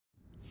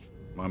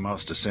My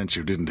master sent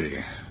you, didn't he?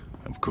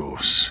 Of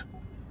course.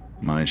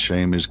 My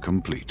shame is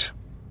complete.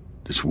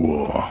 This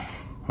war,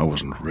 I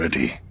wasn't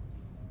ready.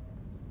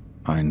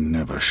 I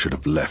never should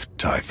have left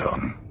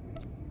Tython.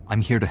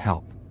 I'm here to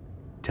help.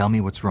 Tell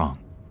me what's wrong.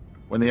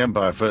 When the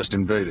Empire first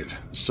invaded,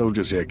 the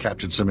soldiers here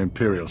captured some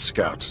Imperial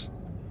scouts.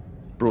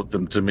 Brought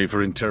them to me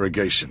for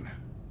interrogation.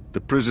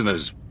 The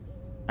prisoners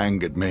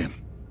angered me.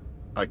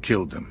 I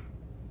killed them.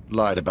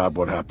 Lied about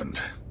what happened.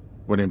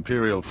 When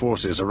Imperial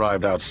forces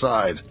arrived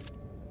outside,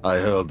 I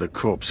hurled the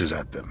corpses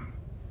at them.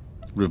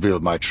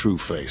 Revealed my true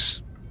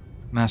face.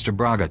 Master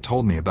Braga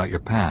told me about your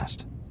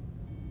past.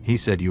 He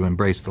said you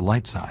embraced the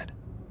light side.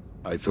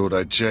 I thought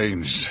I'd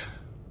changed.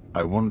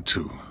 I want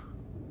to.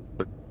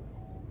 But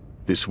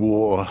this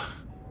war,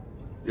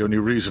 the only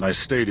reason I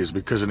stayed is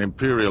because an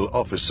Imperial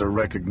officer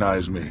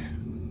recognized me.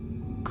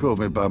 Called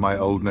me by my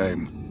old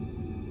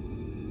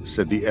name.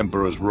 Said the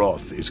Emperor's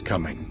wrath is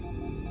coming.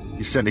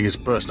 He's sending his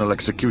personal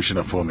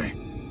executioner for me.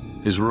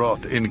 His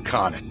wrath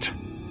incarnate.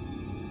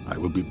 I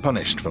will be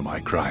punished for my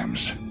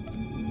crimes.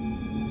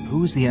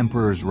 Who is the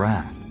Emperor's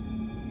wrath?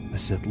 A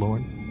Sith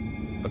Lord?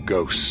 A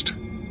ghost.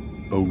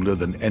 Older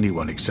than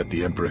anyone except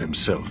the Emperor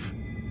himself.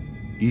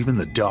 Even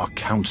the Dark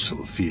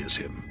Council fears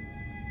him.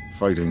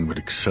 Fighting would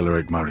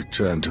accelerate my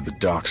return to the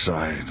dark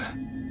side.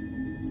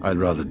 I'd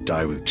rather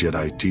die with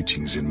Jedi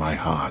teachings in my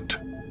heart.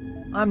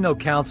 I'm no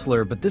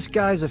counselor, but this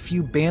guy's a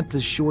few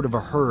banthas short of a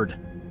herd.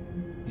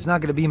 He's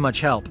not gonna be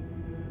much help.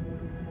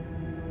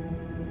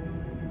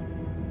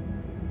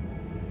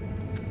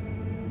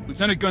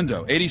 Lieutenant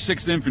Gundo,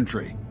 86th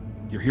Infantry.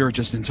 You're here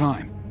just in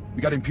time.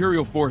 We got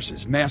Imperial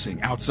forces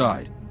massing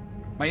outside.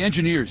 My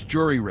engineers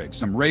jury-rigged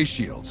some ray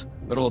shields,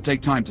 but it'll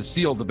take time to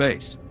seal the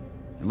base.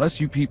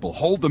 Unless you people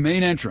hold the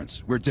main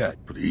entrance, we're dead.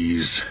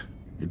 Please.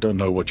 You don't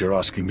know what you're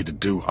asking me to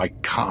do. I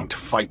can't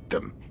fight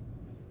them.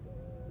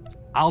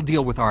 I'll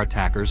deal with our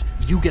attackers.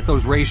 You get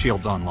those ray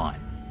shields online.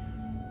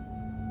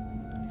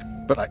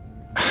 But I...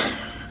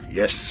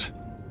 Yes.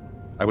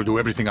 I will do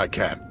everything I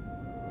can.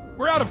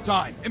 We're out of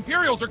time.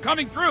 Imperials are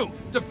coming through.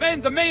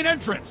 Defend the main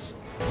entrance.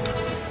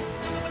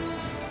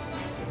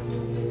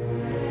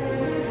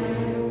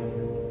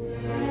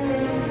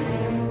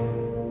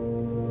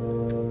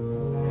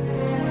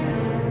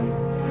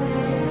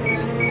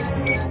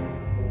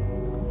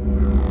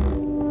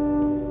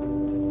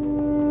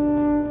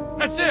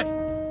 That's it!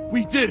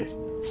 We did it!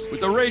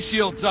 With the ray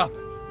shields up,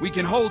 we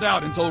can hold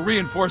out until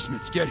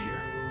reinforcements get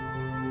here.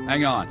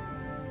 Hang on.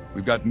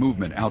 We've got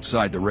movement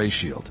outside the ray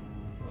shield.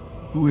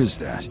 Who is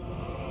that?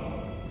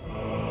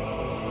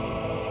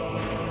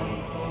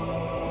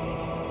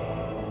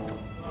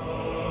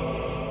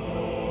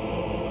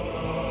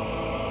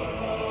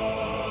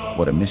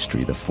 What a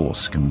mystery the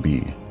Force can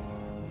be.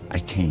 I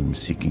came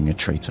seeking a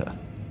traitor,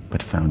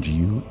 but found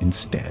you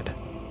instead.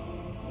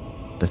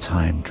 The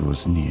time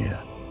draws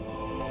near.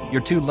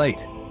 You're too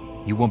late.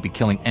 You won't be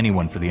killing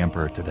anyone for the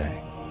Emperor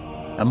today.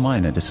 A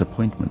minor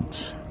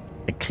disappointment,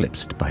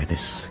 eclipsed by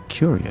this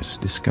curious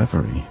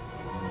discovery.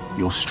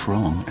 You're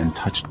strong and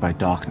touched by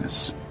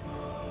darkness.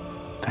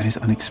 That is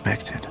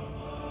unexpected.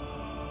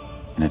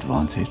 An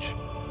advantage?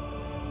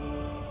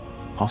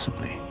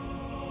 Possibly.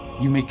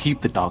 You may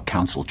keep the Dark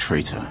Council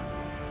traitor.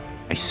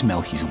 I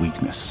smell his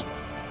weakness.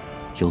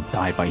 He'll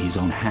die by his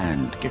own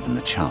hand, given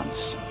the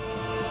chance.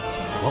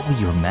 What will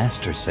your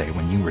master say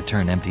when you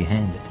return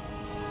empty-handed?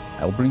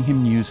 I'll bring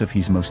him news of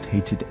his most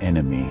hated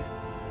enemy.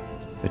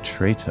 The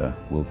traitor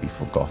will be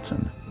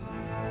forgotten.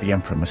 The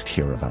Emperor must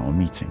hear of our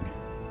meeting.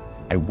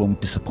 I won't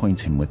disappoint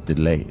him with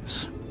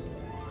delays.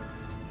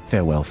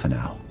 Farewell for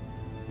now.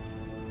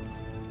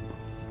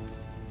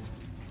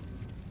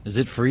 Is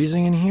it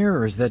freezing in here,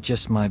 or is that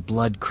just my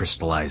blood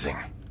crystallizing?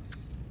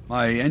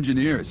 My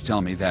engineers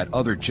tell me that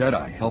other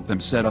Jedi helped them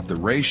set up the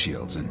ray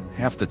shields in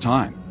half the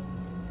time.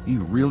 He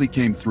really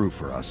came through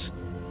for us.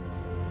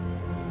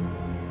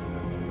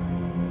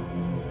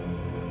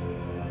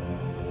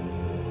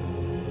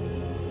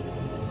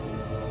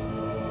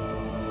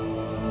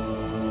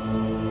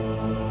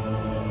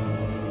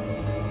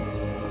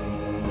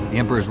 The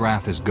Emperor's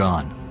wrath is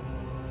gone.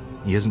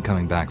 He isn't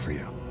coming back for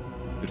you.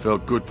 It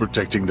felt good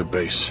protecting the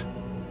base.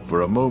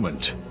 For a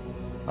moment,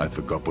 I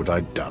forgot what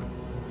I'd done.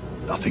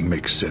 Nothing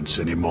makes sense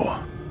anymore.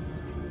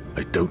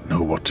 I don't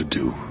know what to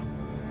do.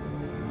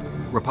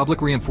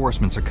 Republic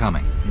reinforcements are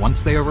coming.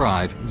 Once they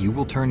arrive, you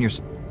will turn your...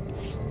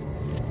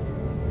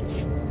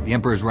 The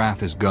Emperor's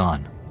wrath is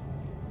gone.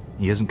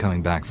 He isn't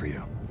coming back for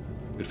you.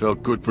 It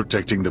felt good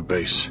protecting the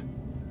base.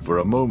 For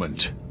a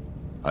moment,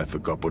 I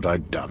forgot what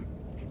I'd done.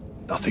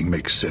 Nothing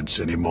makes sense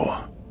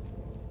anymore.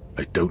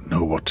 I don't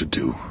know what to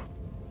do.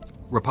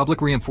 Republic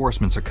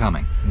reinforcements are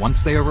coming.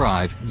 Once they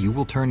arrive, you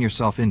will turn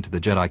yourself into the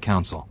Jedi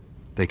Council.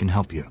 They can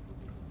help you.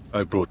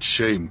 I brought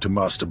shame to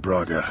Master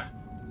Braga.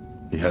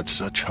 He had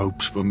such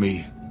hopes for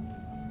me.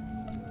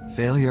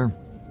 Failure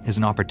is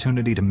an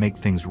opportunity to make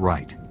things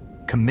right.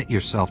 Commit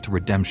yourself to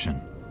redemption.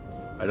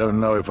 I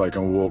don't know if I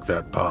can walk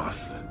that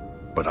path,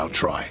 but I'll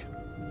try.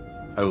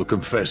 I will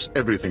confess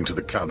everything to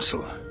the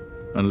Council,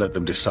 and let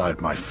them decide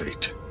my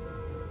fate.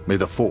 May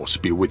the Force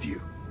be with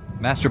you.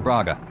 Master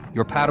Braga,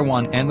 Your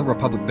Padawan and the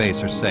Republic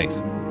base are safe.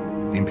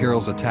 The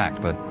Imperials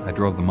attacked, but I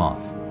drove them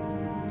off.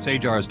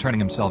 Sajar is turning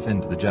himself in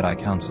to the Jedi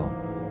Council.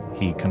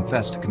 He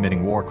confessed to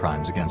committing war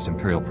crimes against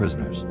Imperial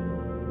prisoners.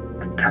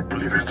 I can't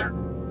believe it.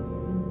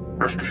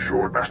 Rest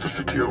assured, Master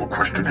Satele will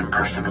question him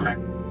personally.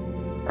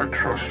 I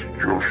trust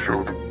you'll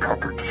show the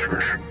proper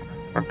discretion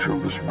until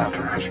this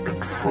matter has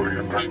been fully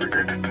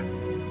investigated.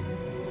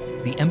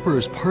 The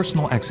Emperor's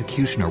personal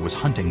executioner was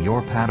hunting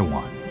your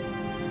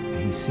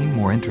Padawan. He seemed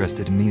more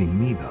interested in meeting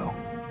me, though.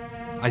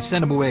 I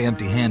sent him away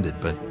empty-handed,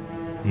 but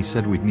he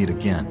said we'd meet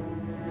again.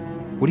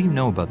 What do you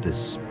know about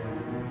this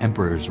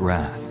Emperor's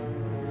Wrath?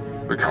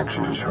 The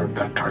Council has heard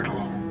that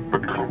title,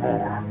 but little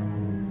more.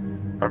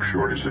 I'm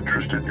sure his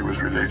interest in you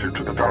is related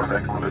to the Darth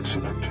Anquil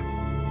incident.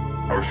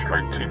 Our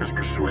strike team is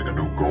pursuing a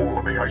new goal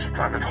on the ice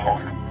planet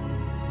Hoth.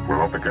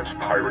 We're up against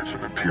pirates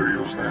and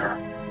Imperials there.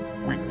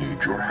 We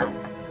need your help.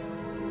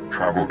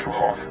 Travel to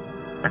Hoth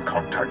and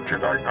contact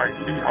Jedi Knight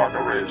Liha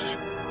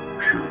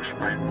Nerez. She'll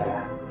explain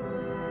more.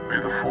 May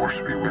the Force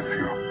be with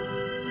you.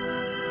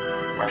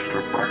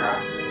 Master Braga,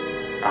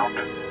 out.